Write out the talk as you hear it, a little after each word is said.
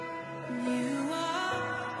You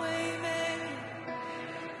are waymaker,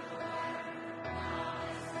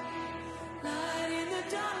 light in the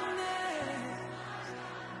darkness.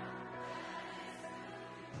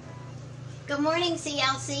 Good morning,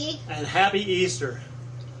 CLC. And happy Easter.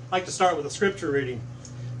 I'd like to start with a scripture reading.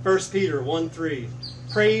 1 Peter 1:3.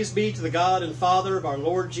 Praise be to the God and Father of our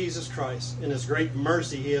Lord Jesus Christ. In His great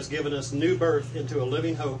mercy He has given us new birth into a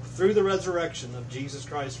living hope through the resurrection of Jesus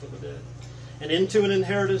Christ from the dead, and into an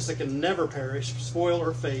inheritance that can never perish, spoil,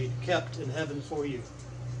 or fade, kept in heaven for you.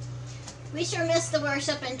 We sure miss the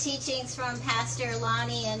worship and teachings from Pastor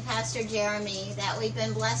Lonnie and Pastor Jeremy that we've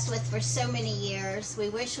been blessed with for so many years. We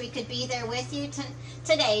wish we could be there with you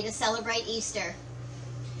today to celebrate Easter.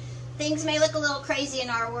 Things may look a little crazy in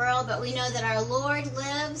our world, but we know that our Lord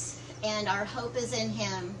lives and our hope is in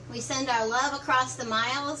Him. We send our love across the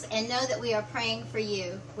miles and know that we are praying for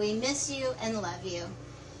you. We miss you and love you.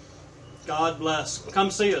 God bless. Come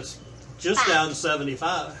see us. Just Bye. down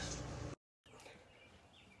 75.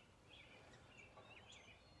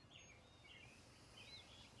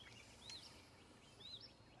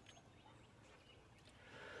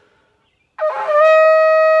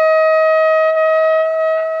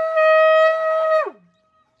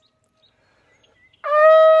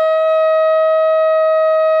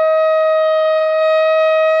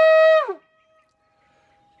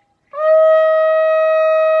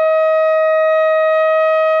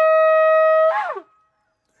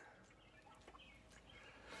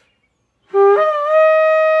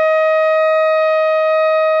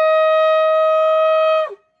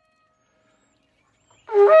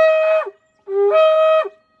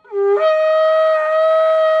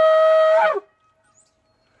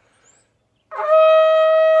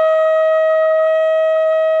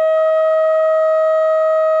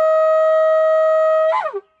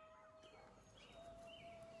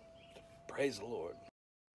 Praise the Lord.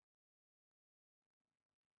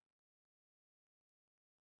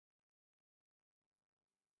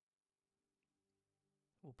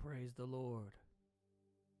 Well, praise the Lord.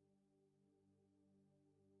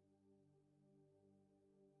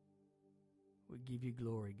 We give you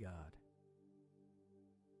glory, God.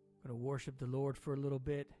 I'm going to worship the Lord for a little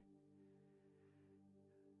bit.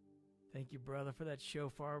 Thank you, brother, for that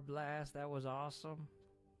shofar blast. That was awesome.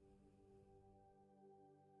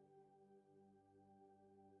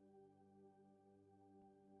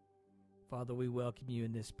 Father, we welcome you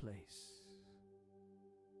in this place.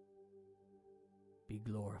 Be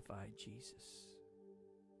glorified, Jesus.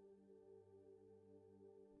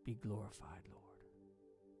 Be glorified, Lord.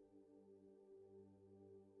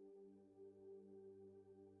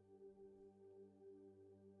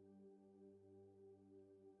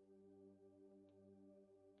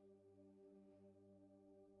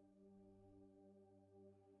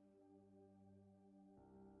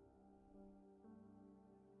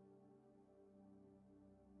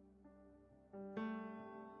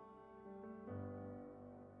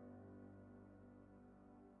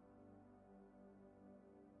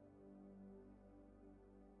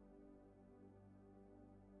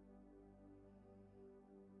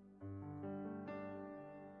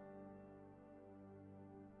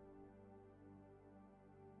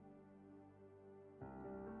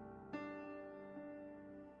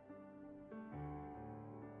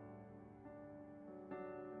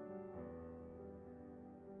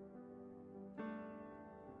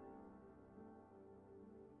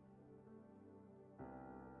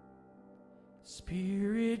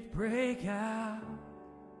 Spirit, break out.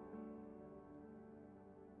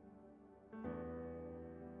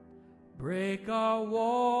 Break our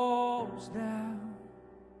walls down.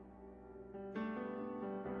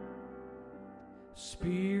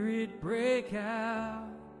 Spirit, break out.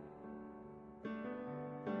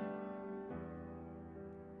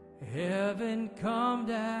 Heaven, come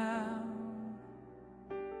down.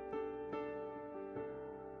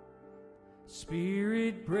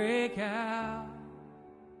 Spirit, break out.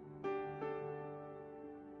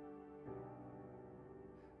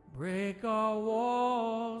 Break our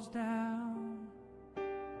walls down.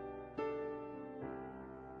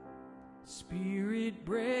 Spirit,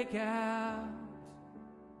 break out.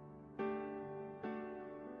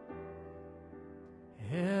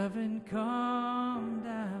 Heaven, come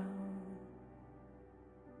down.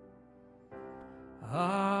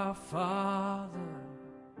 Our Father,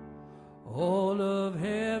 all of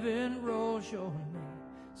heaven rolls your name.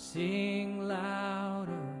 Sing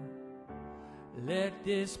louder. Let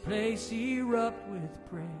this place erupt with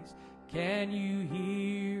praise. Can you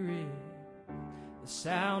hear it? The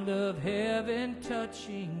sound of heaven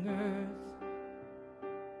touching earth.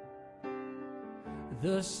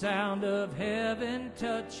 the sound of heaven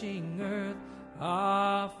touching earth.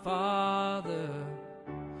 Our Father,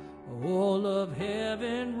 all of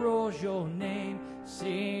heaven roars your name.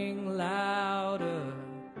 Sing louder.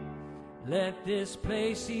 Let this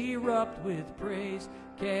place erupt with praise.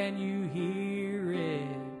 Can you hear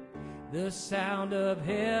it? The sound of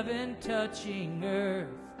heaven touching earth.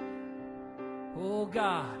 Oh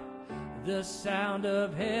God, the sound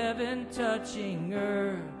of heaven touching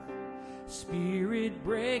earth. Spirit,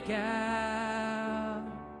 break out.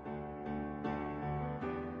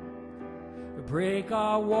 Break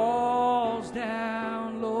our walls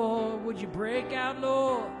down, Lord. Would you break out,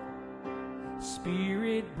 Lord?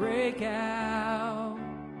 Spirit, break out.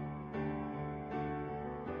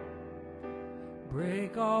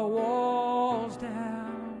 Break our walls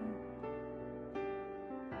down.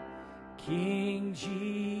 King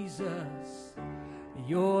Jesus,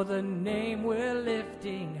 you're the name we're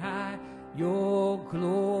lifting high. Your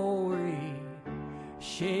glory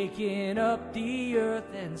shaking up the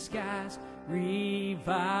earth and skies.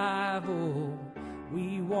 Revival,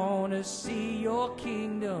 we want to see your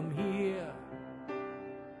kingdom here.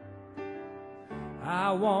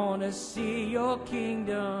 I want to see your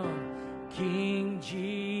kingdom. King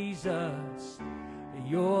Jesus,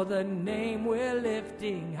 you're the name we're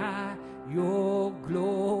lifting high. Your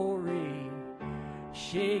glory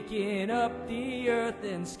shaking up the earth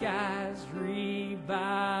and skies.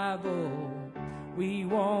 Revival, we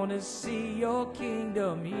want to see your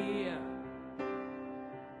kingdom here.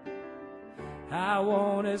 I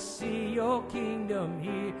want to see your kingdom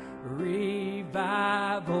here. Revival,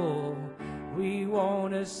 we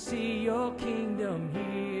want to see your kingdom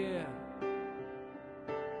here.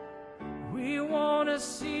 We want to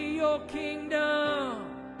see your kingdom.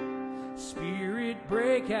 Spirit,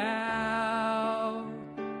 break out.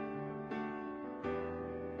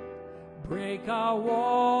 Break our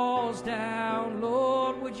walls down,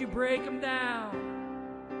 Lord. Would you break them down?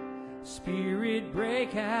 Spirit,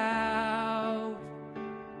 break out.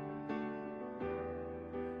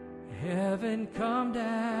 Heaven, come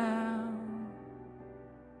down.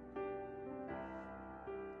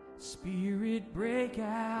 Spirit, break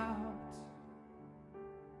out.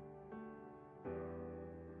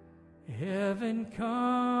 Heaven,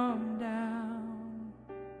 come down.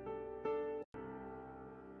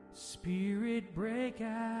 Spirit, break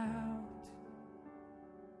out.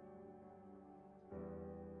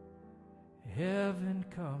 Heaven,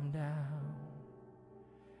 come down.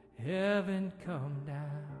 Heaven, come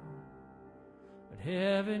down. Let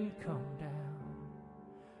heaven come down.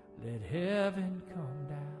 Let heaven come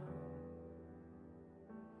down.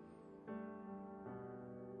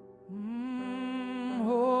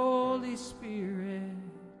 Holy Spirit,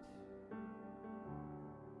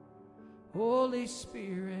 Holy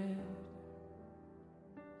Spirit,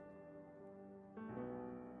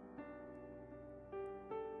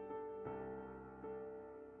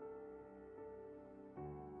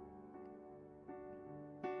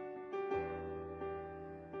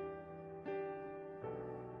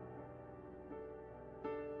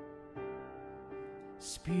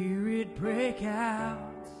 Spirit, break out.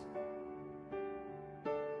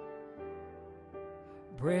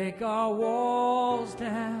 Break our walls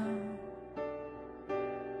down.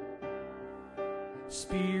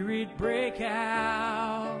 Spirit, break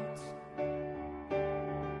out.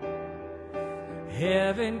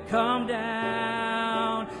 Heaven, come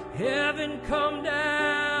down. Heaven, come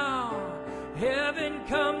down. Heaven,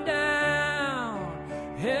 come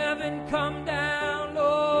down. Heaven, come down,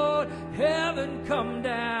 Lord. Heaven, come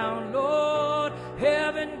down, Lord.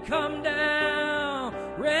 Heaven, come down.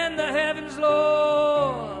 Rend the heavens,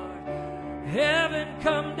 Lord. Heaven,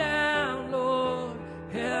 come down, Lord.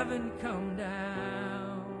 Heaven, come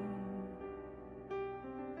down.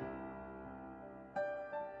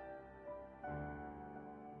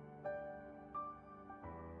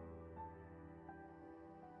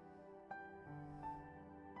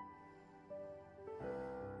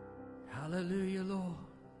 Hallelujah, Lord.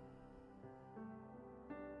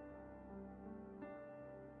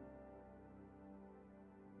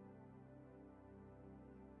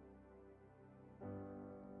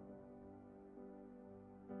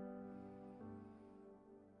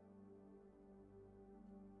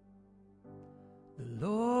 The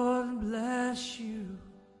Lord bless you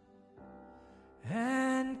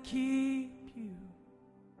and keep you.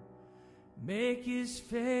 Make his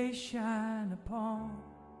face shine upon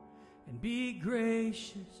and be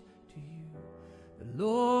gracious to you. The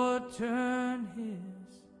Lord turn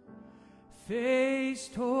his face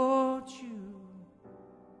towards you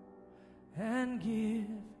and give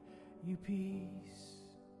you peace.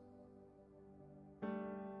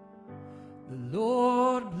 The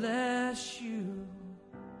Lord bless you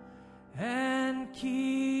and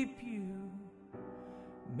keep you.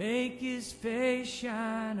 Make his face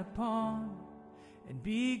shine upon you and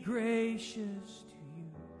be gracious to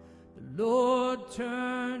you. The Lord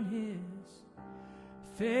turn his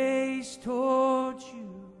face towards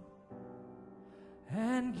you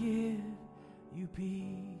and give you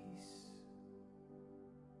peace.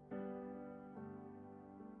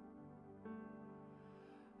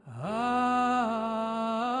 Amen.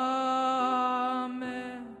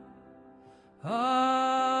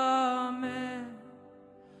 Amen.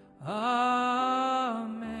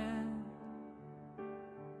 Amen.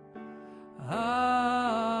 Amen.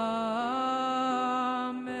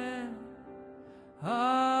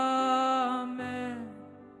 Amen.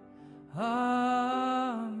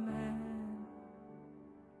 Amen.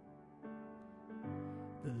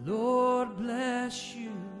 The Lord bless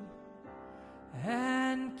you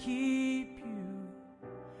and keep you.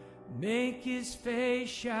 Make his face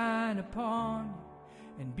shine upon you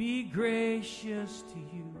and be gracious to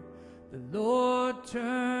you. The Lord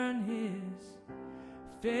turn his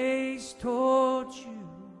face towards you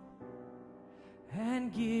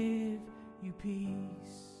and give you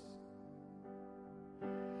peace.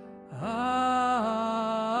 Amen.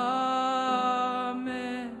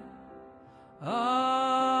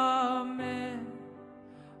 Amen.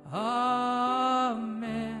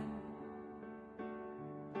 Amen.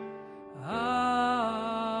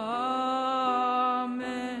 Amen.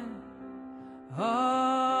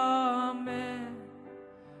 Amen.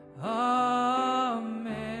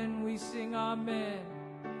 Amen. We sing amen.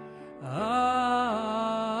 Amen.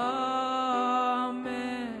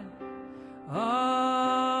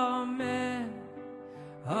 Amen.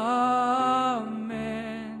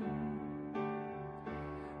 Amen.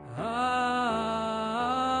 Amen.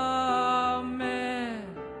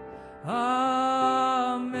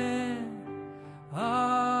 Amen.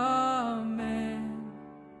 Amen.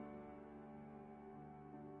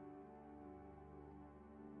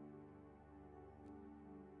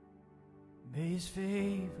 May his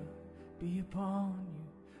favor be upon you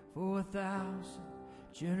for 1,000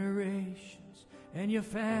 generations, and your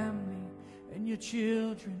family, and your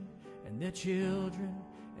children, and their children,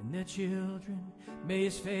 and their children. May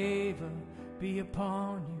his favor be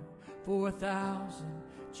upon you for 1,000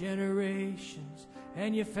 generations,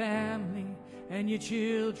 and your family, and your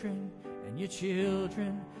children, and your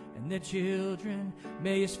children, and their children.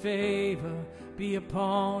 May his favor be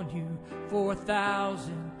upon you for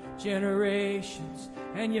 1,000 generations,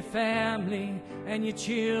 and your family, and your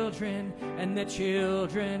children, and their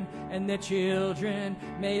children, and their children.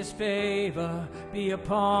 May his favor be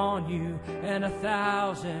upon you, and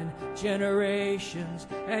 1,000 generations,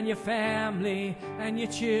 and your family, and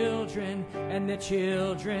your children, and their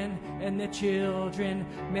children, and their children.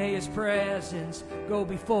 May his presence go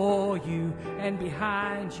before you, and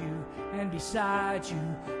behind you, and beside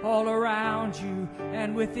you, all around you,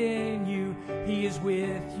 and within you. He is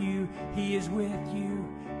with you. He is with you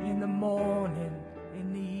in the morning,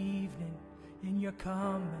 in the evening, and you're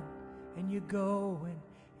coming, and you're going,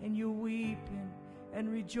 and you're weeping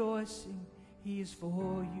and rejoicing. He is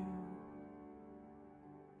for you.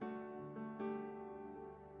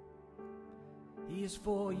 He is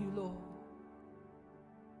for you, Lord.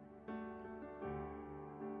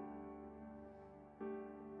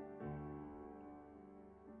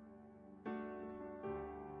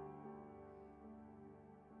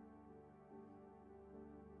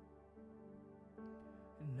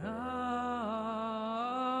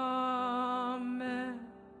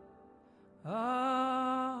 Amen.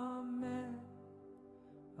 Amen.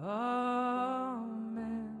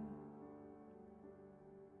 Amen.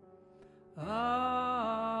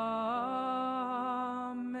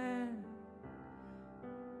 Amen.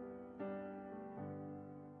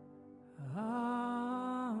 Amen.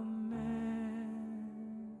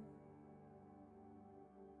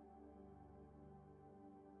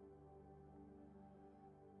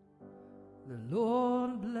 The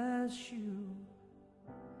Lord bless you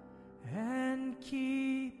and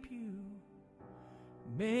keep you.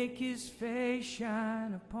 Make his face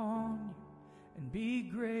shine upon you and be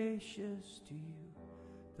gracious to you.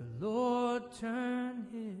 The Lord turn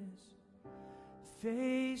his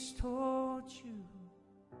face towards you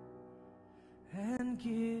and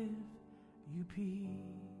give you peace.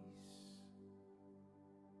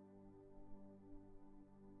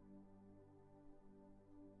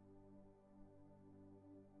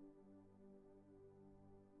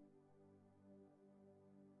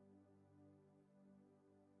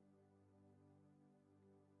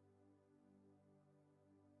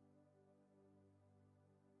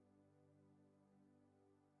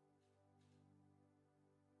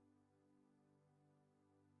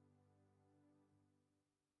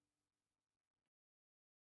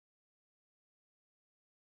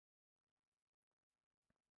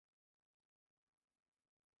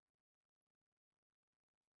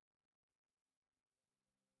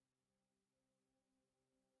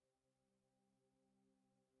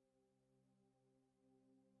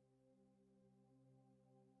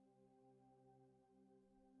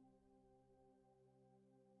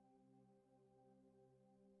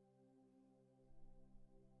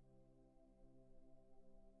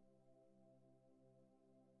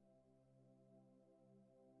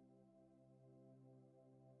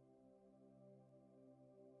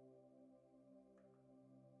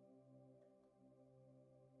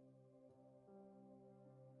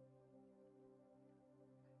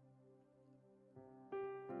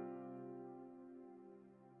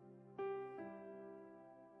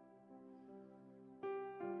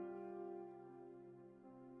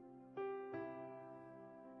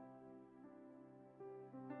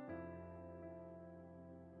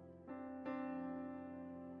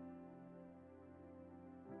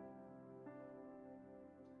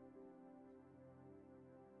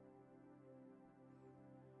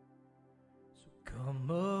 Come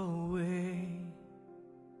away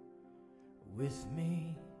with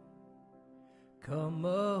me. Come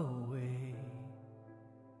away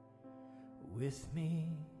with me.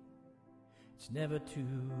 It's never too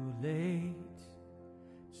late.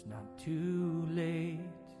 It's not too late.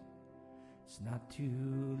 It's not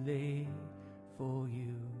too late for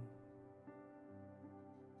you.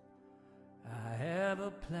 I have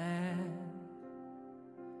a plan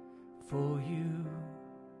for you.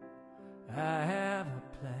 I have a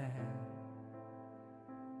plan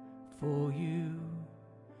for you.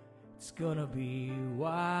 It's gonna be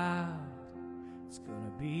wild. It's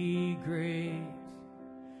gonna be great.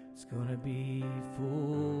 It's gonna be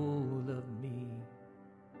full of me.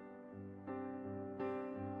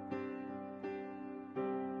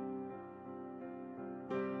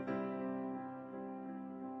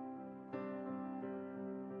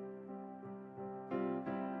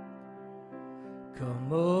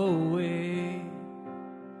 Come away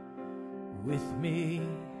with me.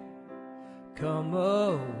 Come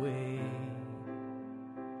away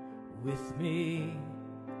with me.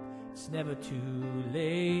 It's never too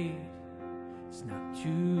late. It's not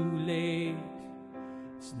too late.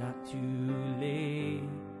 It's not too late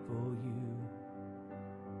for you.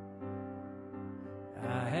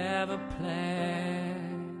 I have a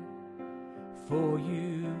plan for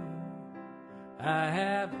you. I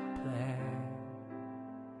have a plan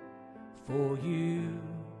for you.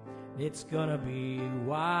 It's gonna be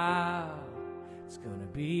wild. It's gonna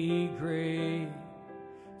be great.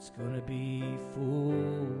 It's gonna be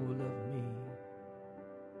full of me.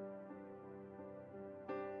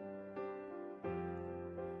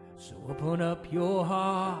 So open up your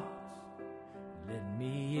heart, let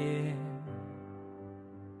me in.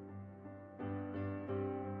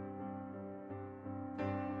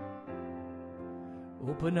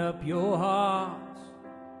 Open up your heart,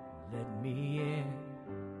 let me in.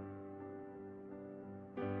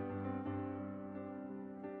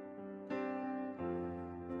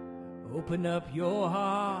 Open up your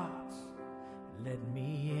heart, let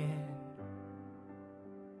me in.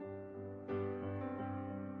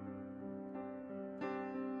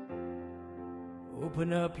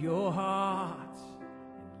 Open up your heart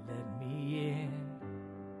and let me in.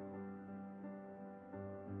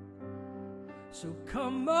 So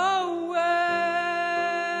come away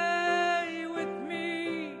with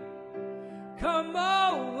me. Come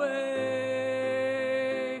away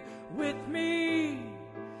with me.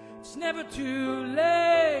 It's never too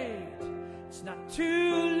late. It's not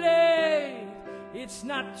too late. It's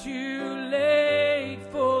not too late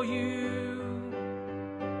for you.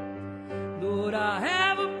 Lord, I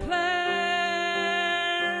have a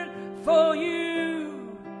plan for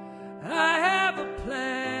you. I have a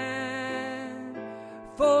plan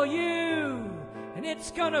for you. And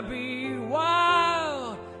it's gonna be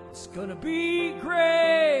wild. It's gonna be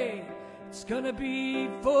great. It's gonna be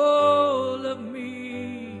full of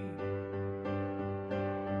me.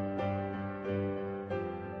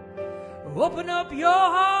 Open up your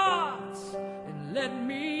hearts and let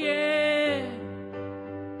me in.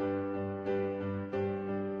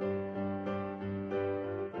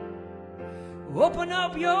 Open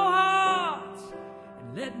up your hearts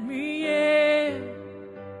and let me in.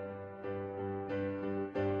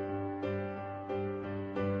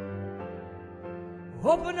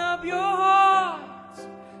 Open up your hearts,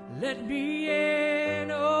 let me in,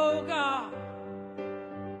 oh God.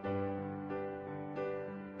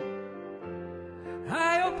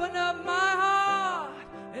 I open up my heart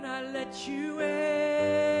and I let you in.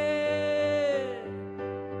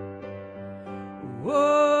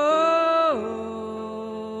 Whoa.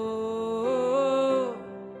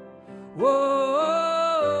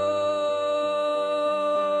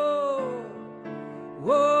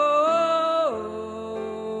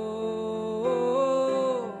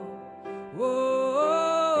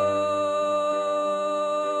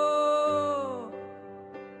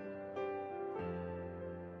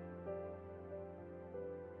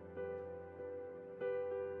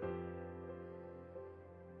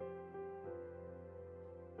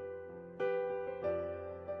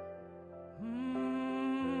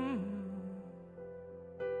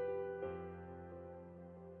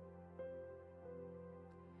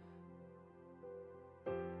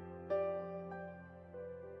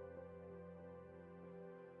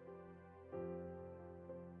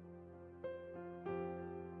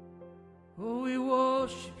 Oh, we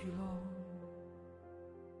worship you, Lord.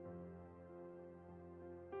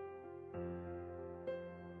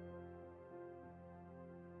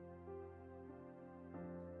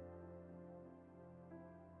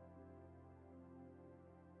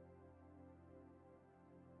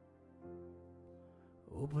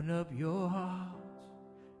 Open up your heart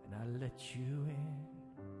and I let you in.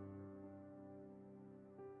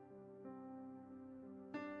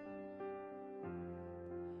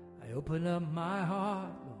 I open up my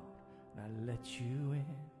heart, Lord, and I let you in.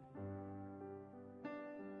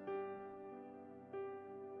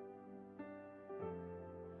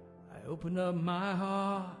 I open up my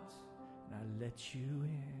heart and I let you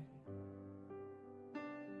in.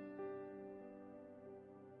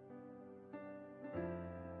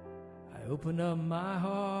 I open up my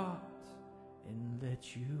heart and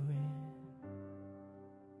let you in.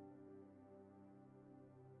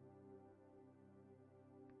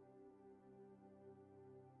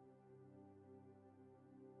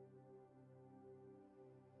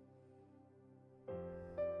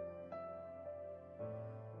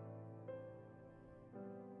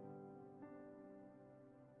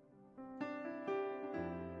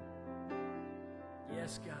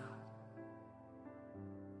 Yes, God.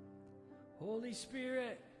 Holy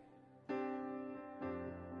Spirit,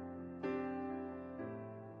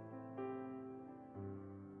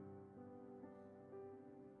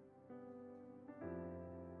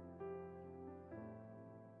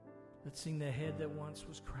 let's sing the head that once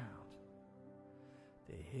was crowned.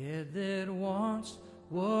 The head that once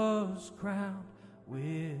was crowned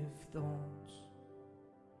with thorns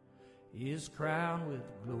is crowned with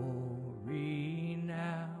glory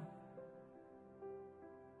now.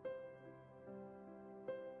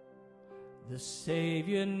 The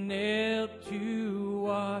Savior nailed to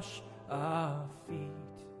wash our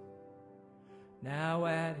feet. Now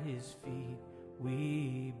at his feet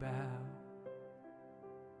we bow.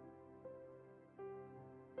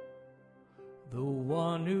 The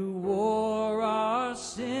one who wore our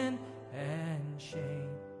sin and shame,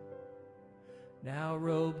 now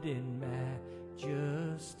robed in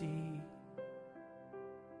majesty.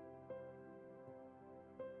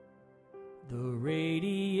 The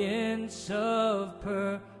radiance of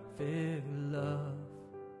perfect love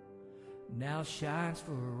now shines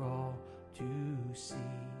for all to see.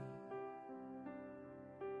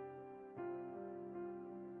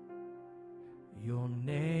 Your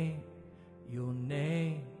name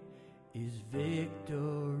is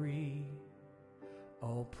victory.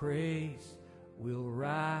 All praise will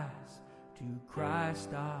rise to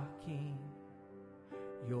Christ our King.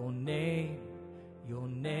 Your name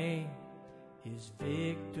is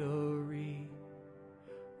victory.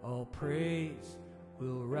 All praise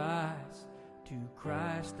will rise to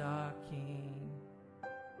Christ our King.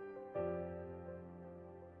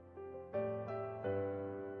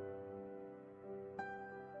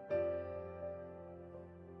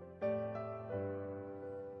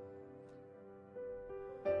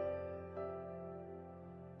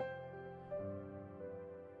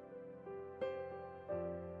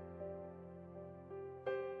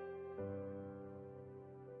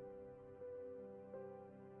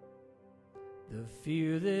 The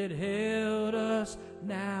fear that held us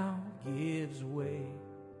now gives way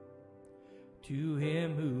to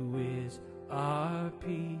him who is our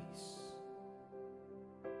peace.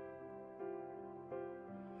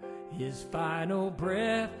 His final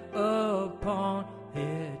breath upon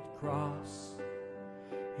that cross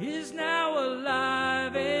is now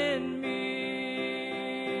alive in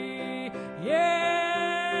me.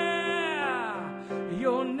 Yeah,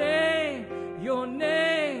 your name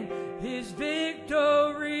is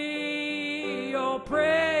victory. All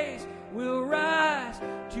praise will rise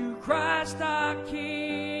to Christ our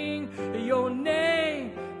King. Your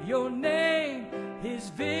name is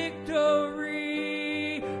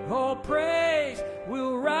victory. All praise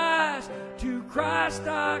will rise to Christ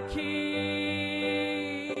our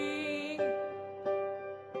King.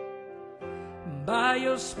 By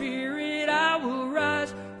your Spirit I will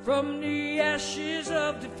rise from the ashes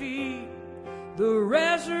of defeat. The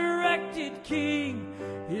resurrected King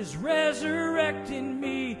is resurrecting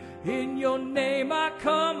me. In your name I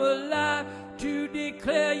come alive to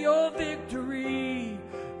declare your victory.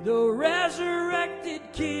 The resurrected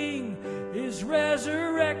King is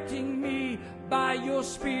resurrecting me. By your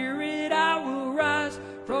Spirit I will rise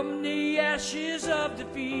from the ashes of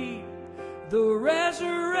defeat. The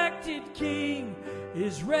resurrected King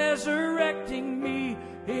is resurrecting me.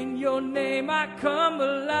 In your name I come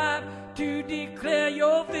alive to declare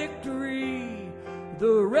your victory.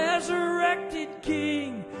 The resurrected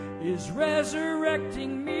King is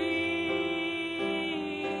resurrecting me.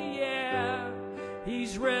 Yeah,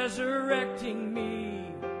 he's resurrecting me.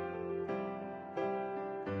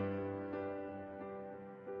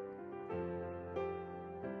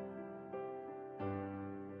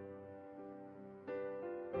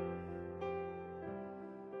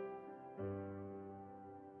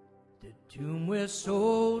 tomb where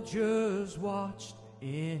soldiers watched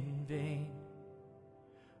in vain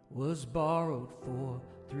was borrowed for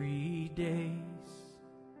 3 days.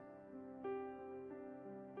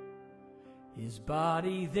 His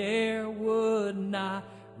body there would not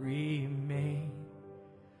remain.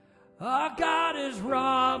 Our God has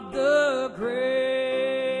robbed the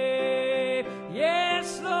grave.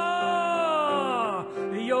 Yes, Lord,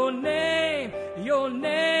 your name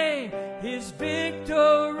is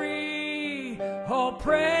victory. All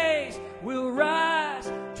praise will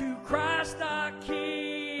rise to Christ our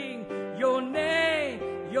King. Your name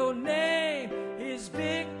is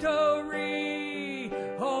victory.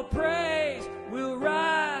 All praise will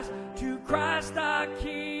rise to Christ our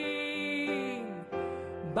King.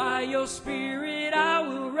 By your Spirit I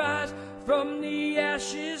will rise from the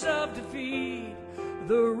ashes of defeat.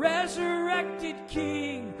 The resurrected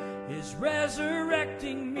King is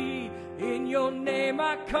resurrecting me. In your name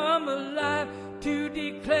I come alive to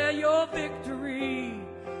declare your victory.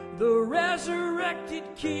 The resurrected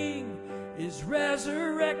King is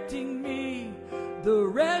resurrecting me. The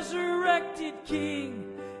resurrected King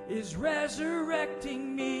is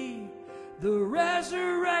resurrecting me. The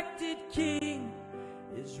resurrected King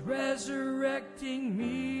is resurrecting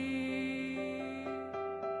me.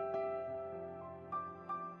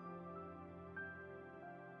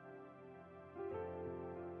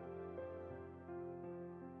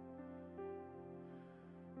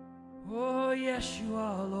 Oh, yes, you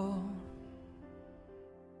are, Lord.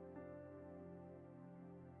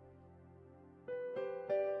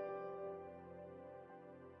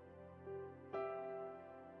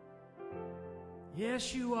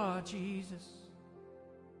 Yes, you are, Jesus.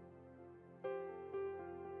 Thank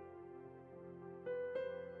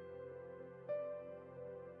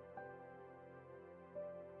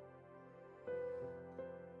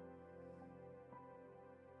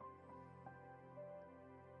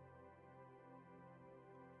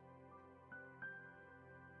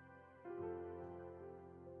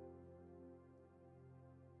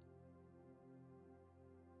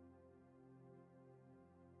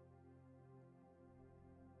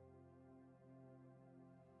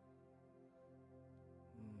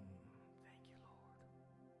you, Lord.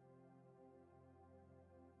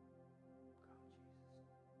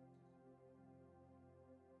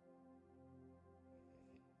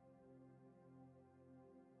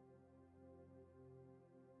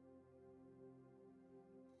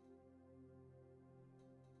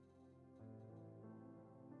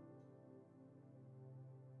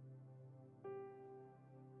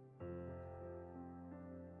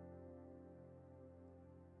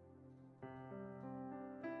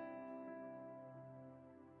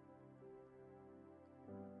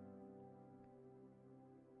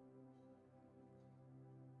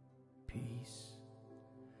 Peace,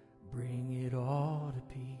 bring it all to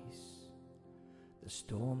peace. The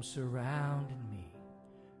storm surrounding me,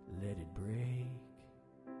 let it break.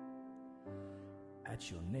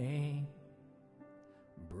 At your name,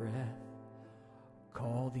 breath,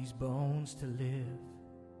 call these bones to live.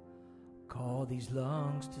 Call these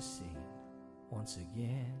lungs to sing once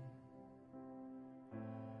again.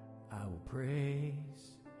 I will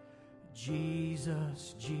praise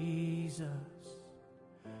Jesus, Jesus.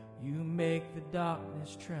 You make the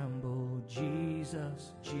darkness tremble,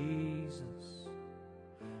 Jesus, Jesus.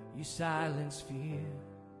 You silence fear,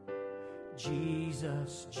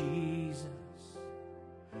 Jesus, Jesus.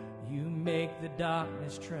 You make the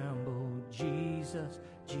darkness tremble, Jesus,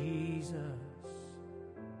 Jesus.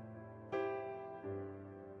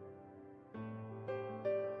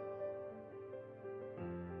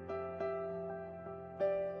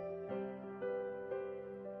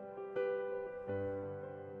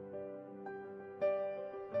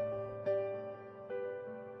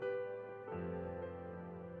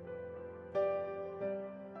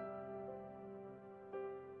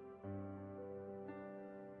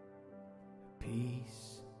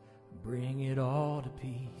 Peace, bring it all to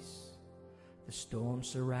peace. The storm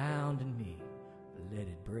surrounding me, let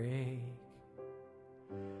it break.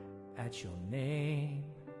 At your name,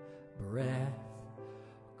 breath,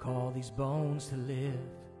 call these bones to live.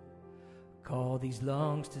 Call these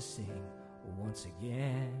lungs to sing once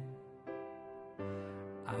again.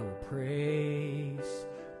 I will praise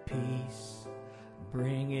peace,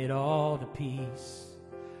 bring it all to peace.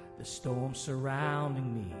 The storm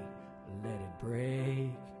surrounding me, let it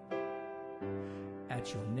break.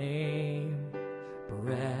 At your name,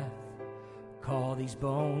 breath, call these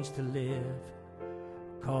bones to live.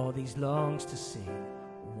 Call these lungs to sing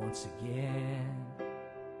once again.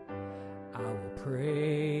 I will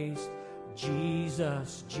praise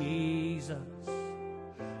Jesus, Jesus.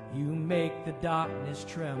 You make the darkness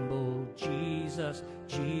tremble, Jesus,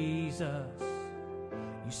 Jesus.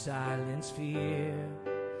 You silence fear,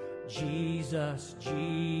 Jesus,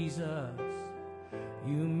 Jesus.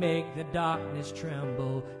 You make the darkness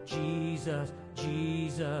tremble, Jesus,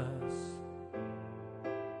 Jesus.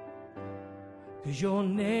 'Cause your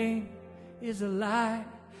name is a light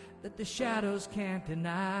that the shadows can't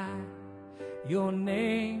deny. Your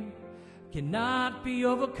name cannot be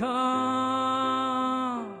overcome.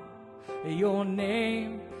 Your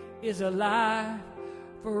name is alive,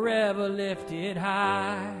 forever lifted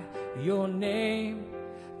high. Your name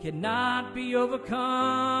cannot be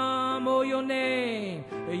overcome. Oh, your name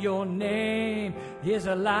is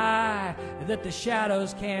a lie that the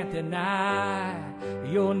shadows can't deny.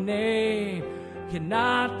 Your name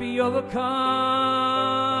cannot be overcome.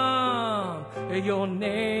 Your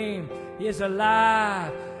name is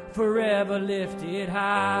alive, forever lifted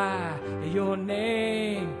high. Your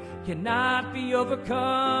name cannot be overcome.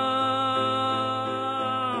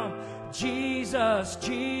 Jesus,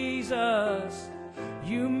 Jesus,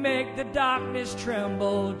 you make the darkness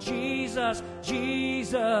tremble. Jesus,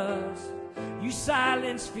 Jesus, you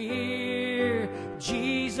silence fear.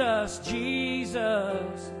 Jesus,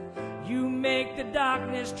 Jesus, you make the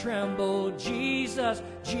darkness tremble. Jesus,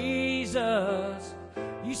 Jesus,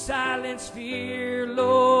 you silence fear,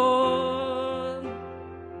 Lord.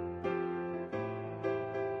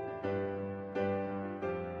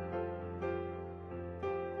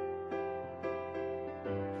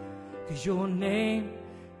 'Cause your name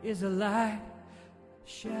is a light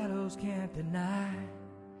shadows can't deny.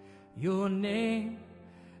 Your name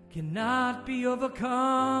cannot be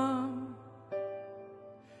overcome.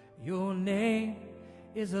 Your name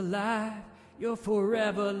is alive, you're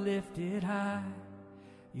forever lifted high.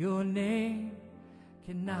 Your name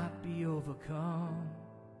cannot be overcome.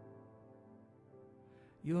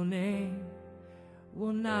 Your name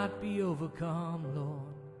will not be overcome,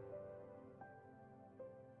 Lord.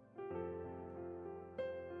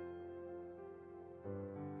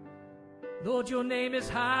 Lord, your name is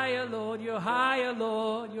higher, Lord. You're higher,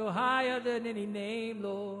 Lord. You're higher than any name,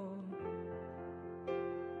 Lord.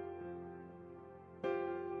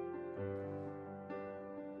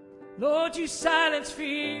 Lord, you silence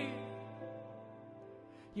fear.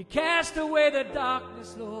 You cast away the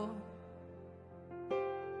darkness, Lord.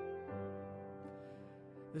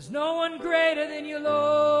 There's no one greater than you,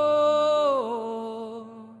 Lord.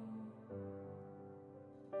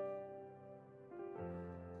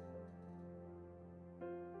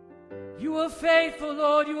 You are faithful,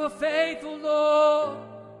 Lord. You are faithful, Lord.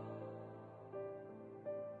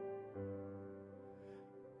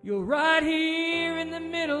 You're right here in the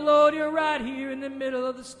middle, Lord. You're right here in the middle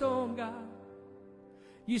of the storm, God.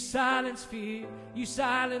 You silence fear. You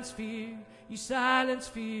silence fear. You silence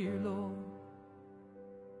fear, Lord.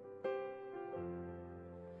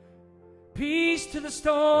 Peace to the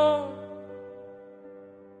storm.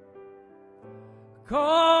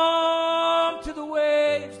 Calm to the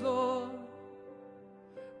waves, Lord.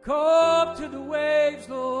 Calm to the waves,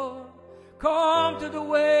 Lord. Calm to the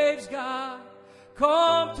waves, God.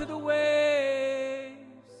 Calm to the waves.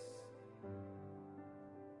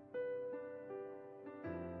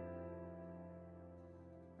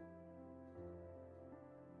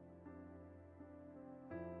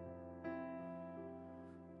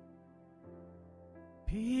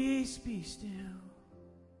 Peace be still.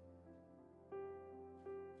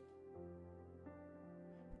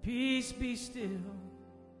 Peace be still.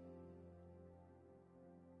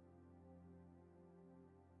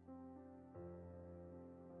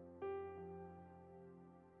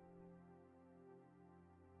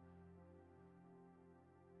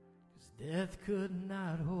 Death could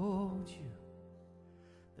not hold you.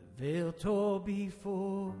 The veil tore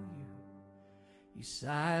before you. You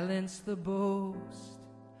silenced the boast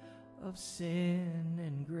of sin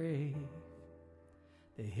and grave.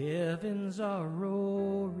 The heavens are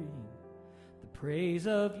roaring the praise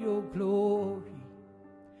of your glory.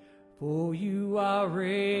 For you are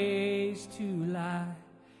raised to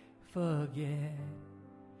life again.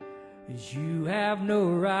 As you have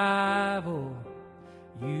no rival,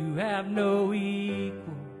 you have no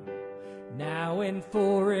equal, now and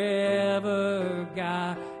forever,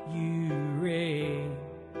 God, you reign.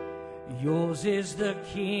 Yours is the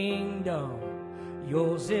kingdom,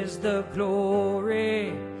 yours is the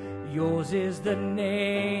glory, yours is the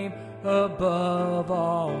name above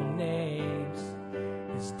all names.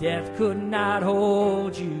 As death could not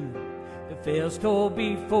hold you, the veils tore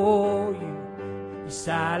before you. You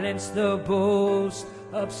silenced the boast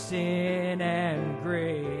of sin and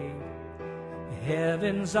grave. The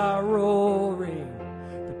heavens are roaring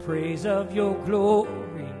the praise of your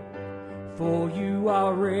glory. For you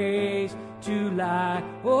are raised to life.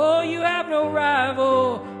 Oh, you have no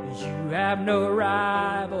rival. You have no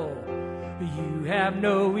rival. You have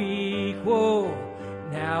no equal.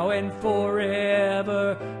 Now and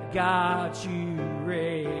forever, God, you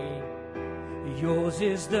reign. Yours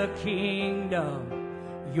is the kingdom.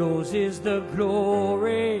 Yours is the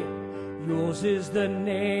glory. Yours is the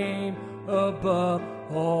name above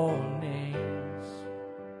all names.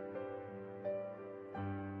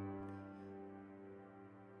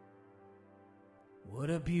 What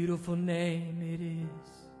a beautiful name it is.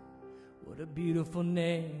 What a beautiful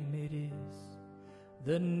name it is.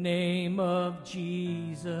 The name of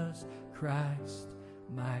Jesus Christ,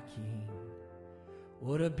 my King.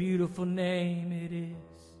 What a beautiful name it is.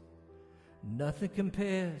 Nothing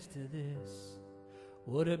compares to this.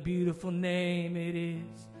 What a beautiful name it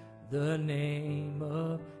is. The name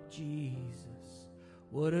of Jesus.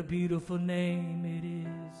 What a beautiful name it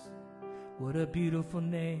is. What a beautiful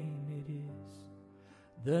name it is.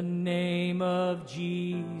 The name of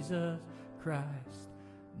Jesus Christ,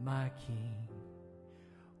 my King.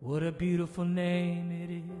 What a beautiful name it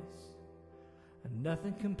is. And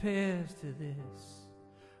nothing compares to this.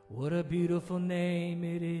 What a beautiful name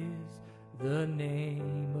it is. The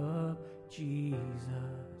name of Jesus.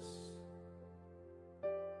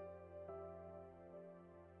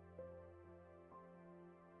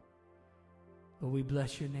 Oh, we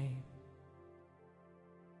bless your name.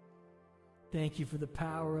 Thank you for the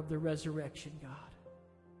power of the resurrection, God.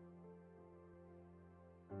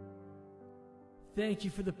 Thank you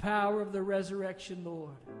for the power of the resurrection,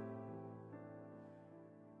 Lord.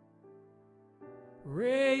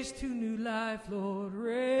 Raised to new life, Lord.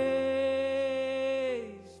 Raised.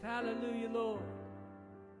 Hallelujah, Lord.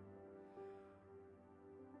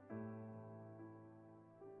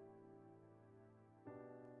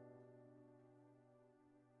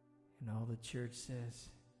 And all the church says,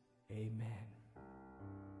 amen.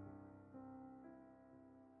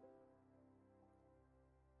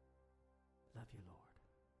 Love you, Lord.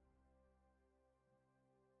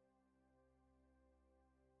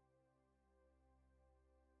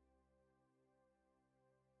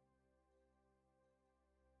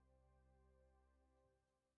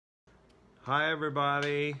 Hi,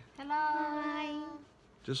 everybody. Hello.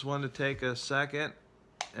 Just wanted to take a second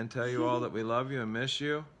and tell you all that we love you and miss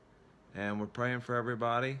you. And we're praying for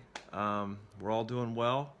everybody. We're all doing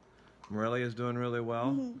well. Morelia is doing really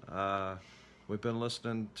well. We've been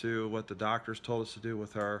listening to what the doctors told us to do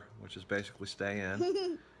with her, which is basically stay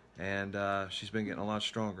in. And she's been getting a lot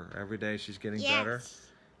stronger. Every day she's getting better.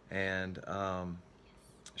 And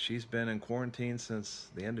she's been in quarantine since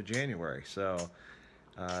the end of January. So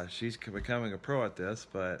she's becoming a pro at this.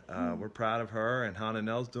 But we're proud of her. And Hannah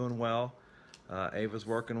Nell's doing well. Ava's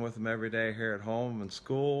working with them every day here at home and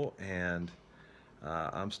school. And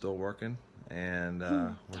I'm still working. And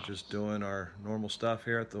we're just doing our normal stuff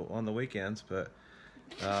here on the weekends. But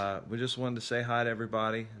we just wanted to say hi to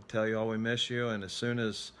everybody and tell you all we miss you. And as soon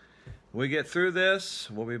as we get through this,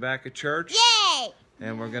 we'll be back at church. Yay!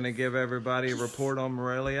 And we're going to give everybody a report on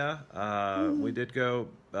Morelia. We did go,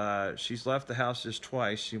 she's left the house just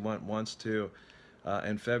twice. She went once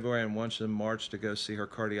in February and once in March to go see her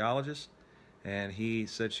cardiologist. And he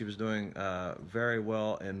said she was doing very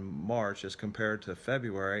well in March as compared to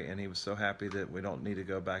February, and he was so happy that we don't need to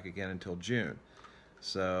go back again until June.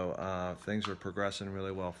 So things are progressing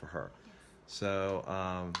really well for her.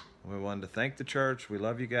 So we wanted to thank the church. We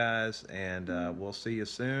love you guys, and we'll see you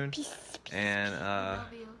soon. And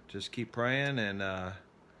just keep praying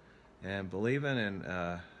and believing,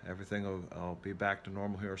 and everything will be back to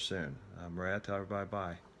normal here soon. Maria, tell everybody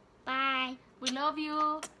bye. Bye. We love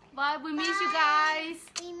you. Bye. We miss you guys.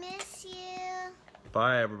 We miss you.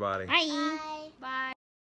 Bye, everybody. Bye. Bye.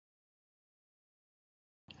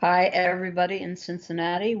 Hi, everybody in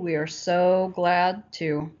Cincinnati. We are so glad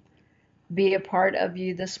to be a part of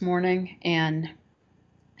you this morning. And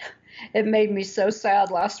it made me so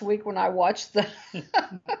sad last week when I watched the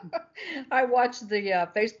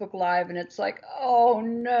Facebook Live, and it's like, oh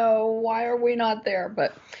no, why are we not there?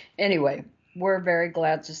 But anyway, we're very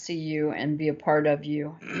glad to see you and be a part of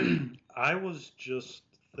you. I was just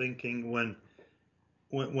thinking when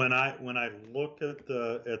I look at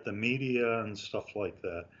the media and stuff like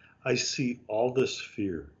that, I see all this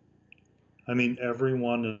fear. I mean,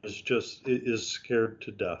 everyone is scared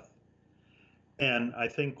to death. And I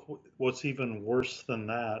think what's even worse than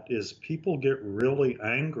that is people get really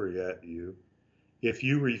angry at you if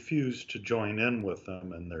you refuse to join in with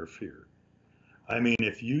them in their fear. I mean,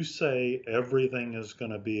 if you say everything is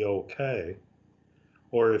going to be okay,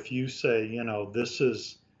 or if you say, this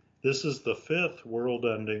is This is the fifth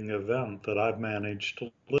world-ending event that I've managed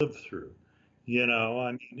to live through. You know,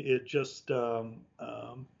 I mean, it just,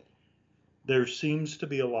 there seems to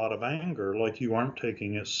be a lot of anger, like you aren't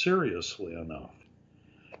taking it seriously enough.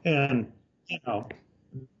 And, you know,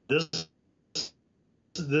 this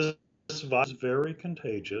virus is very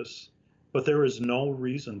contagious, but there is no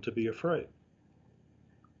reason to be afraid.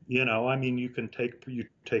 You know, I mean, you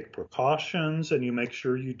take precautions and you make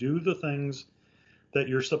sure you do the things that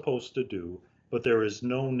you're supposed to do, but there is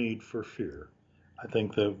no need for fear. I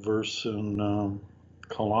think that verse in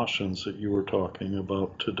Colossians that you were talking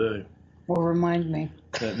about today. Well, remind me.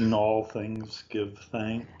 That in all things give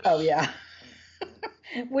thanks. Oh, yeah.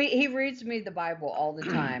 He reads me the Bible all the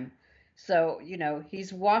time. So, you know,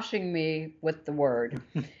 he's washing me with the word.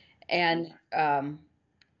 And,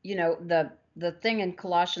 you know, the thing in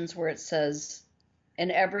Colossians where it says,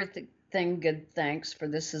 in everything give thanks, for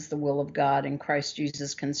this is the will of God in Christ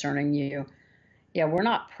Jesus concerning you. Yeah, we're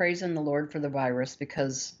not praising the Lord for the virus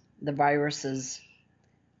because the virus is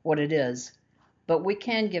what it is. But we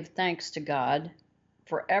can give thanks to God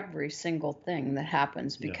for every single thing that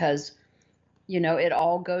happens because, you know, it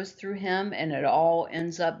all goes through him and it all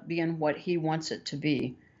ends up being what he wants it to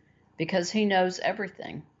be because he knows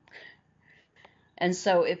everything. And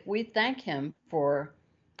so if we thank him for,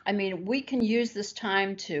 I mean, we can use this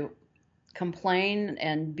time to complain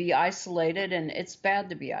and be isolated, and it's bad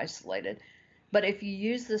to be isolated. But if you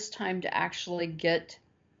use this time to actually get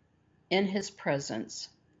in his presence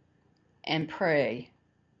and pray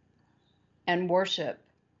and worship,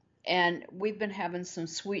 and we've been having some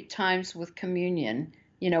sweet times with communion,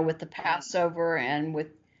 you know, with the Passover, and with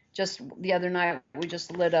just the other night we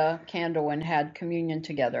just lit a candle and had communion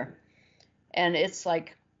together. And it's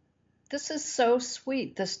like, this is so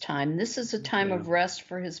sweet this time. This is a time of rest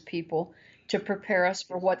for his people to prepare us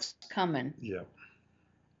for what's coming. Yeah.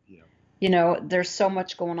 You know, there's so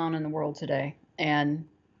much going on in the world today, and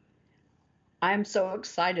I'm so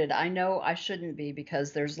excited. I know I shouldn't be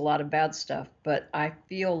because there's a lot of bad stuff, but I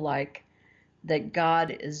feel like that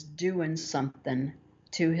God is doing something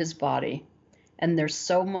to his body, and there's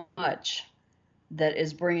so much that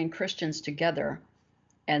is bringing Christians together,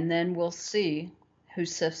 and then we'll see who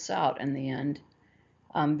sifts out in the end,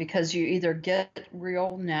 because you either get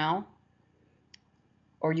real now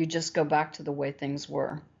or you just go back to the way things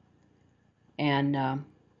were. And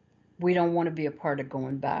we don't want to be a part of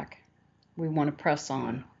going back. We want to press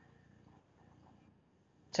on.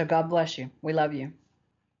 So God bless you. We love you.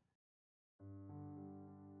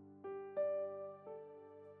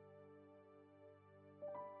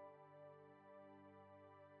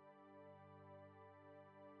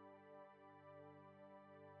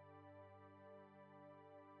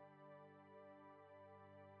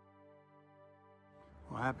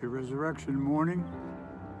 Well, happy resurrection morning.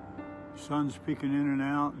 Sun's peeking in and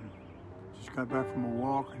out, and just got back from a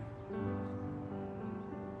walk and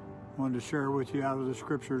wanted to share with you out of the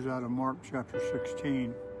scriptures out of Mark chapter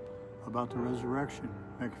 16 about the resurrection.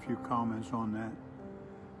 Make a few comments on that.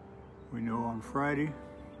 We know on Friday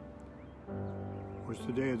was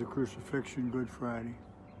the day of the crucifixion, Good Friday.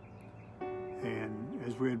 And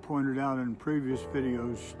as we had pointed out in previous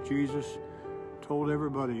videos, Jesus told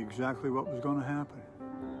everybody exactly what was going to happen.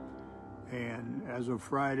 And as of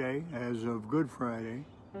Friday, as of Good Friday,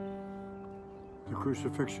 the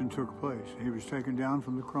crucifixion took place. He was taken down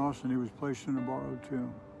from the cross and he was placed in a borrowed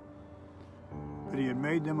tomb. But he had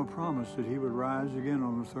made them a promise that he would rise again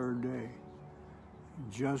on the third day.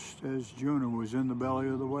 Just as Jonah was in the belly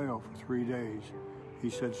of the whale for 3 days, he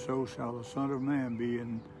said, so shall the Son of Man be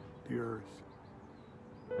in the earth.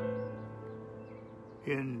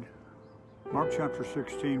 In Mark chapter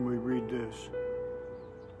 16, we read this.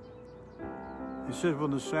 It says,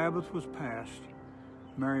 when the Sabbath was past,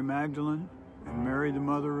 Mary Magdalene and Mary, the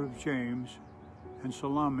mother of James, and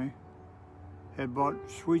Salome had bought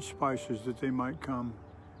sweet spices that they might come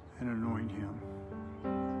and anoint him.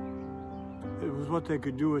 It was what they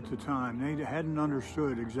could do at the time. They hadn't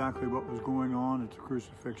understood exactly what was going on at the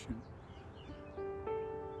crucifixion.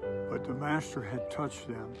 But the Master had touched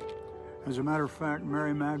them. As a matter of fact,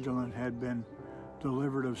 Mary Magdalene had been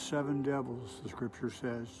delivered of 7 devils, the scripture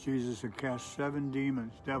says. Jesus had cast 7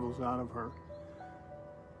 devils out of her,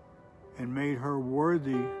 and made her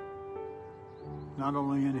worthy, not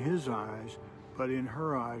only in his eyes, but in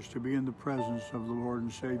her eyes, to be in the presence of the Lord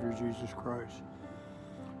and Savior Jesus Christ.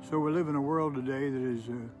 So we live in a world today that is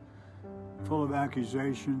full of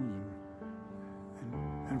accusations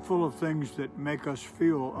and full of things that make us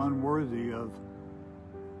feel unworthy of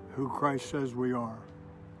who Christ says we are.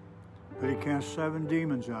 But he cast 7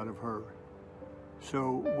 demons out of her.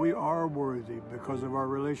 So we are worthy because of our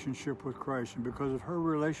relationship with Christ, and because of her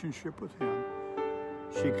relationship with him,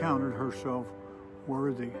 she counted herself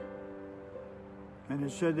worthy. And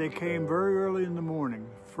it said they came very early in the morning,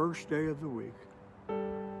 first day of the week.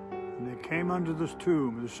 And they came unto this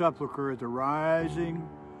tomb, the sepulchre, at the rising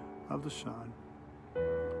of the sun.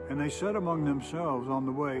 And they said among themselves on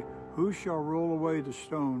the way, who shall roll away the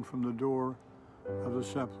stone from the door of the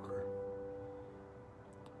sepulchre?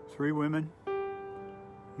 3 women,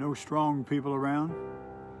 no strong people around,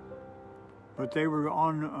 but they were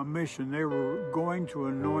on a mission. They were going to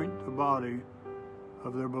anoint the body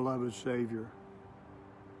of their beloved Savior.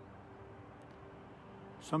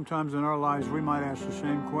 Sometimes in our lives we might ask the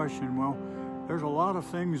same question. Well, there's a lot of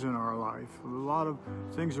things in our life, a lot of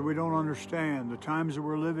things that we don't understand, the times that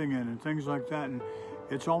we're living in and things like that. And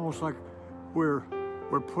it's almost like we're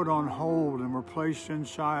put on hold and we're placed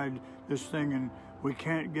inside this thing and we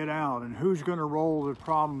can't get out. And who's going to roll the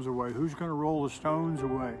problems away? Who's going to roll the stones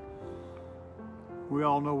away? We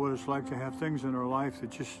all know what it's like to have things in our life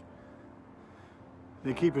that just,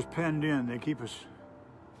 they keep us penned in, they keep us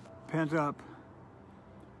pent up.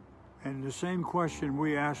 And the same question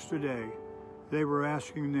we ask today, they were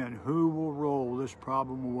asking then, who will roll this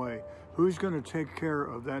problem away? Who's going to take care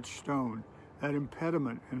of that stone, that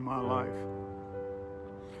impediment in my life?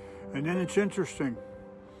 And then it's interesting.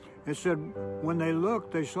 It said, when they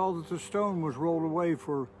looked, they saw that the stone was rolled away,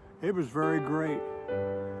 for it was very great.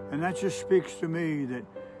 And that just speaks to me that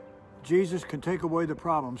Jesus can take away the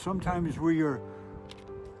problem. Sometimes we are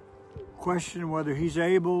questioning whether he's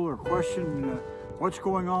able, or questioning what's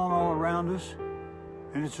going on all around us.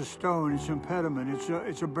 And it's a stone, it's an impediment,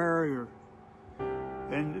 it's a barrier.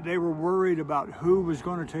 And they were worried about who was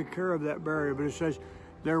going to take care of that barrier. But it says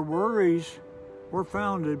their worries were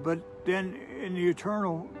founded, but then in the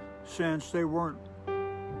eternal sense, they weren't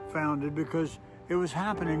founded, because it was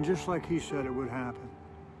happening just like he said it would happen.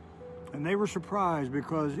 And they were surprised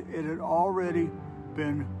because it had already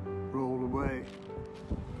been rolled away.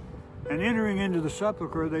 And entering into the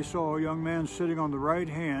sepulchre, they saw a young man sitting on the right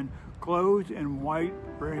hand, clothed in white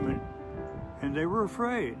raiment, and they were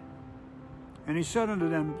afraid. And he said unto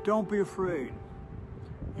them, don't be afraid.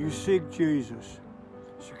 You seek Jesus.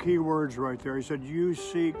 It's the key words right there. He said, you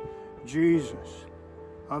seek Jesus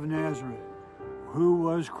of Nazareth, who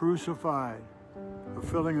was crucified,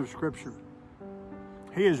 fulfilling of Scripture.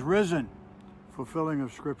 He is risen, fulfilling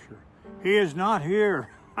of Scripture. He is not here.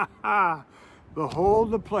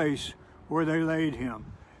 Behold the place where they laid him.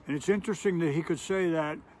 And it's interesting that he could say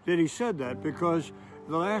that he said that, because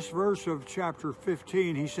the last verse of chapter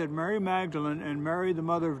 15, he said, Mary Magdalene and Mary, the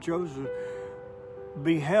mother of Joseph,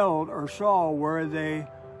 beheld or saw where they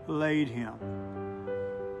laid him.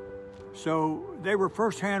 So they were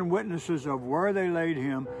firsthand witnesses of where they laid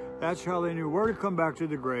him. That's how they knew where to come back to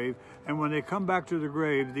the grave. And when they come back to the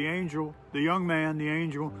grave, the angel, the young man, the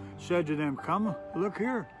angel, said to them, come, look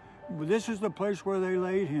here. This is the place where they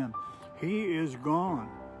laid him. He is gone.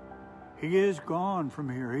 He is gone from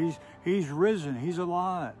here. He's risen. He's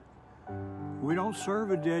alive. We don't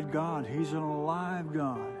serve a dead God. He's an alive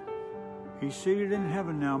God. He's seated in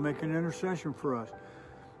heaven now, making intercession for us.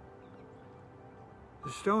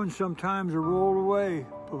 The stones sometimes are rolled away.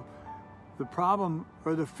 The problem,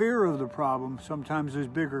 or the fear of the problem, sometimes is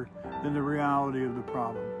bigger than the reality of the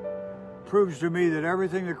problem. It proves to me that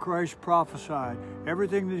everything that Christ prophesied,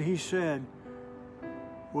 everything that he said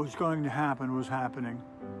was going to happen, was happening.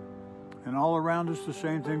 And all around us, the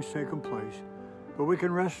same thing's taking place. But we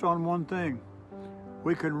can rest on one thing.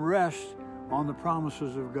 We can rest on the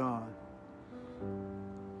promises of God.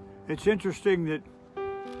 It's interesting that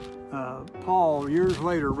Paul, years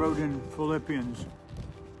later, wrote in Philippians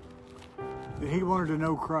that he wanted to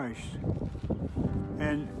know Christ.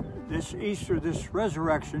 And this Easter, this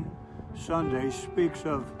Resurrection Sunday, speaks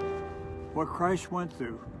of what Christ went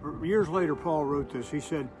through. Years later, Paul wrote this. He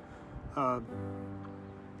said, that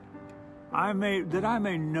I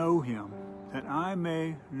may know him, that I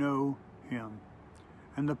may know him,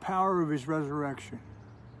 and the power of his resurrection.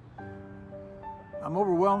 I'm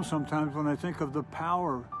overwhelmed sometimes when I think of the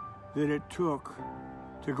power that it took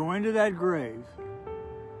to go into that grave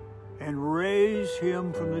and raise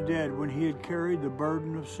him from the dead when he had carried the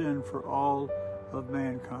burden of sin for all of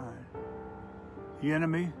mankind. The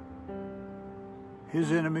enemy,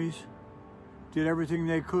 his enemies, did everything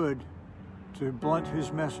they could to blunt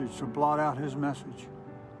his message, to blot out his message.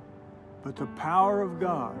 But the power of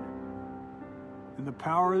God and the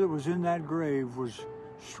power that was in that grave was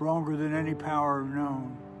stronger than any power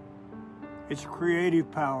known. It's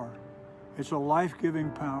creative power. It's a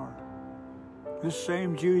life-giving power. This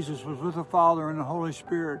same Jesus was with the Father and the Holy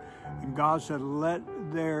Spirit, and God said, let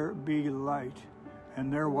there be light.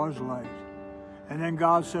 And there was light. And then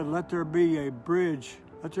God said, let there be a bridge,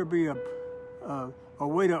 let there be a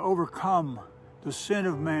way to overcome the sin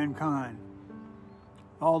of mankind,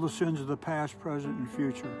 all the sins of the past, present, and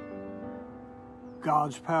future.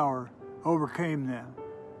 God's power overcame them.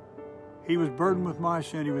 He was burdened with my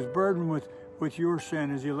sin. He was burdened with your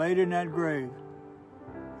sin as he laid in that grave.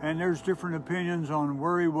 And there's different opinions on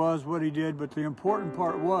where he was, what he did, but the important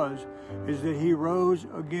part is that he rose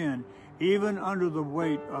again, even under the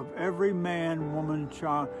weight of every man, woman,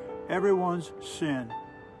 child, everyone's sin.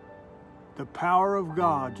 The power of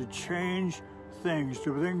God to change things,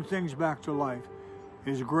 to bring things back to life,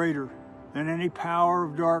 is greater than any power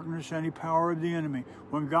of darkness, any power of the enemy.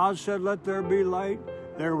 When God said, let there be light,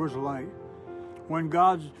 there was light. When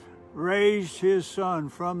God raised his Son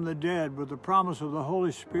from the dead with the promise of the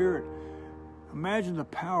Holy Spirit, imagine the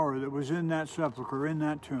power that was in that sepulcher, in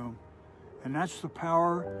that tomb. And that's the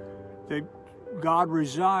power that God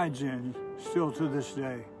resides in still to this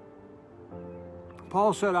day.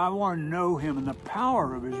 Paul said, I want to know him and the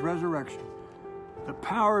power of his resurrection. The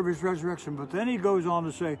power of his resurrection. But then he goes on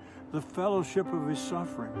to say, the fellowship of his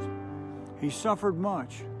sufferings. He suffered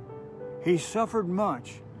much. He suffered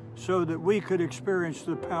much so that we could experience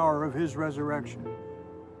the power of his resurrection.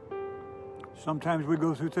 Sometimes we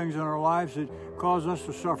go through things in our lives that cause us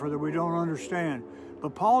to suffer that we don't understand.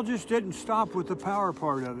 But Paul just didn't stop with the power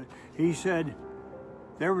part of it. He said,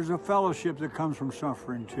 there was a fellowship that comes from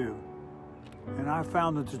suffering too. And I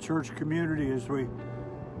found that the church community, as we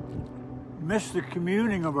miss the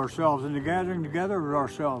communing of ourselves and the gathering together of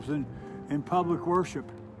ourselves in public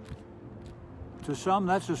worship, to some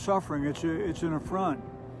that's a suffering, it's an affront.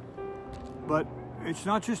 But it's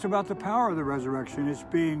not just about the power of the resurrection, it's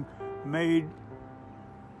being made,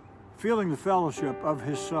 feeling the fellowship of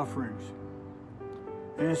his sufferings.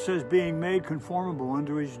 And it says being made conformable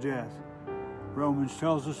unto his death. Romans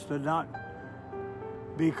tells us to not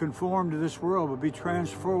be conformed to this world, but be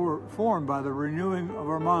transformed by the renewing of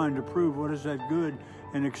our mind to prove what is that good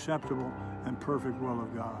and acceptable and perfect will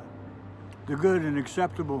of God. The good and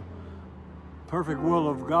acceptable, perfect will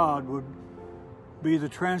of God would be the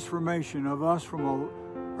transformation of us from an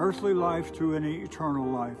earthly life to an eternal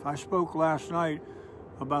life. I spoke last night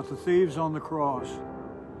about the thieves on the cross.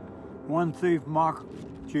 One thief mocked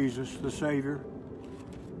Jesus, the Savior.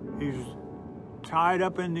 He's tied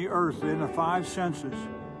up in the earth, in the five senses.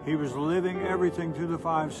 He was living everything through the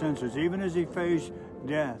five senses, even as he faced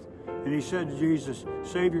death. And he said to Jesus,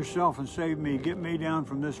 save yourself and save me. Get me down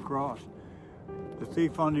from this cross. The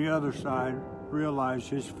thief on the other side realized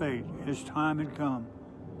his fate, his time had come.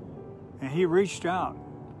 And he reached out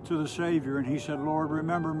to the Savior and he said, Lord,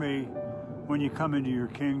 remember me when you come into your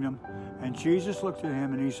kingdom. And Jesus looked at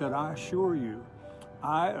him and he said, I assure you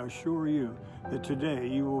that today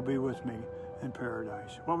you will be with me in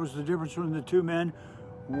paradise. What was the difference between the two men?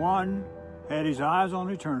 One had his eyes on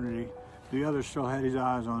eternity, the other still had his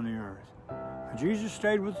eyes on the earth. And Jesus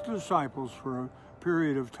stayed with the disciples for a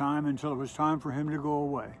period of time until it was time for him to go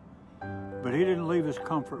away. But he didn't leave us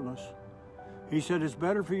comfortless. He said, it's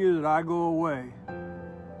better for you that I go away.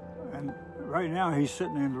 And right now he's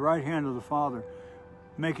sitting in the right hand of the Father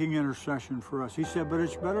making intercession for us. He said, but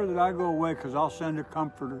it's better that I go away because I'll send a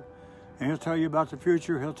comforter. And he'll tell you about the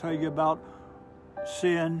future. He'll tell you about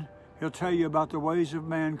sin. He'll tell you about the ways of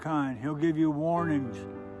mankind. He'll give you warnings.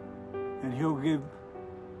 And he'll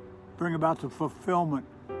bring about the fulfillment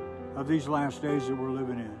of these last days that we're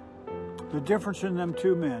living in. The difference in them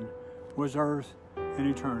two men was earth and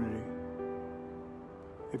eternity.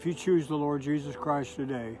 If you choose the Lord Jesus Christ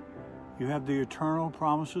today, you have the eternal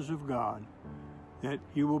promises of God that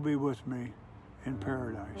you will be with me in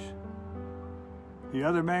paradise. The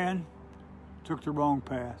other man took the wrong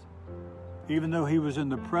path. Even though he was in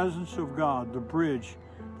the presence of God, the bridge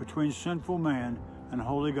between sinful man and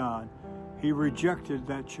holy God, he rejected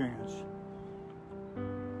that chance.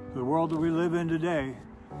 The world that we live in today,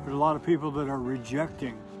 there's a lot of people that are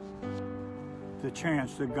rejecting the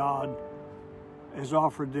chance that God has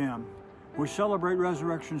offered them. We celebrate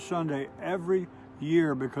Resurrection Sunday every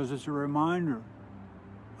year because it's a reminder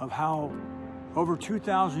of how over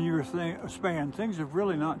 2,000 year span, things have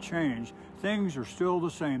really not changed. Things are still the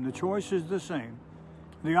same. The choice is the same.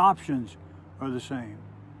 The options are the same.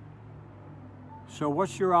 So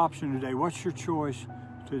what's your option today? What's your choice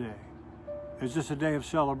today? Is this a day of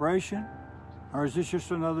celebration? Or is this just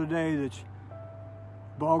another day that's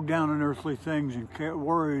bogged down in earthly things and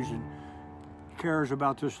worries and cares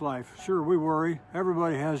about this life? Sure, we worry.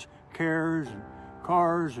 Everybody has cares and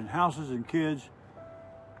cars and houses and kids.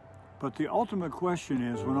 But the ultimate question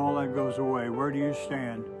is, when all that goes away, where do you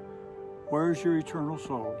stand? Where's your eternal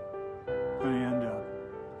soul going to end up?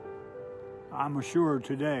 I'm assured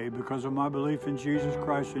today, because of my belief in Jesus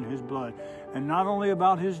Christ and his blood, and not only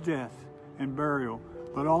about his death and burial,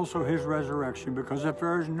 but also his resurrection, because if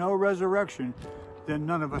there is no resurrection, then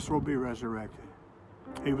none of us will be resurrected.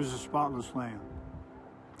 He was a spotless lamb.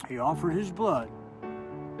 He offered his blood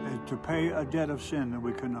to pay a debt of sin that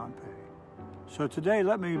we could not pay. So today,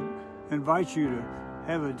 let me invite you to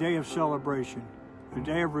have a day of celebration, a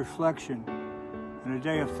day of reflection, and a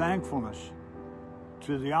day of thankfulness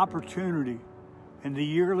to the opportunity and the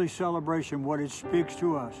yearly celebration, what it speaks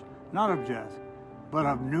to us, not of death, but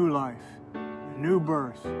of new life, new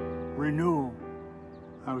birth, renewal.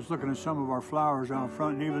 I was looking at some of our flowers out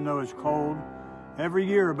front, and even though it's cold, every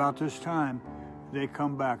year about this time, they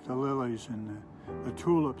come back, the lilies and the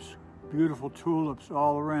tulips, beautiful tulips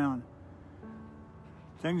all around.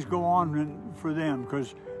 Things go on for them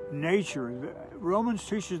because nature, Romans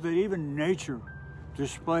teaches that even nature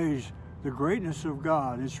displays the greatness of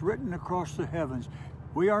God. It's written across the heavens.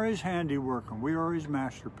 We are his handiwork and we are his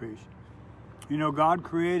masterpiece. You know, God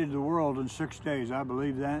created the world in 6 days. I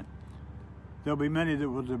believe that. There'll be many that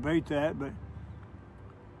will debate that, but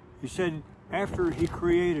he said after he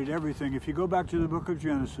created everything, if you go back to the book of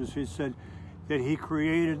Genesis, he said that he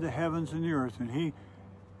created the heavens and the earth,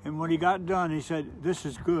 and when he got done, he said, this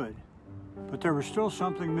is good. But there was still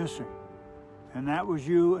something missing, and that was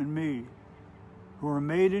you and me, who are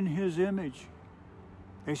made in his image.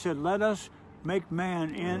 They said, let us make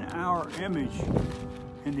man in our image,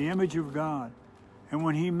 in the image of God. And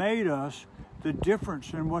when he made us, the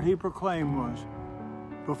difference in what he proclaimed was,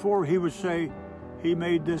 before he would say, he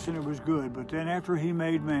made this and it was good, but then after he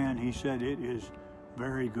made man, he said, it is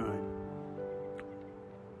very good.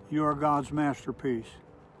 You are God's masterpiece.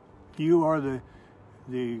 You are the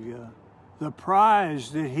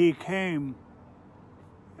prize that he came.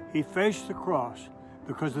 He faced the cross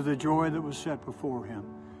because of the joy that was set before him.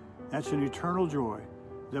 That's an eternal joy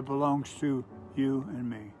that belongs to you and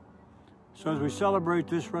me. So as we celebrate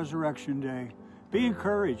this Resurrection Day, be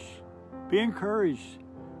encouraged. Be encouraged.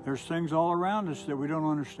 There's things all around us that we don't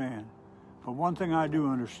understand. But one thing I do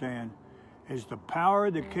understand is the power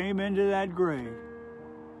that came into that grave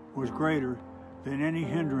was greater than any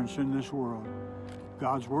hindrance in this world.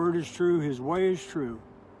 God's word is true. His way is true.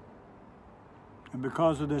 And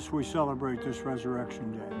because of this, we celebrate this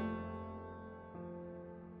Resurrection Day.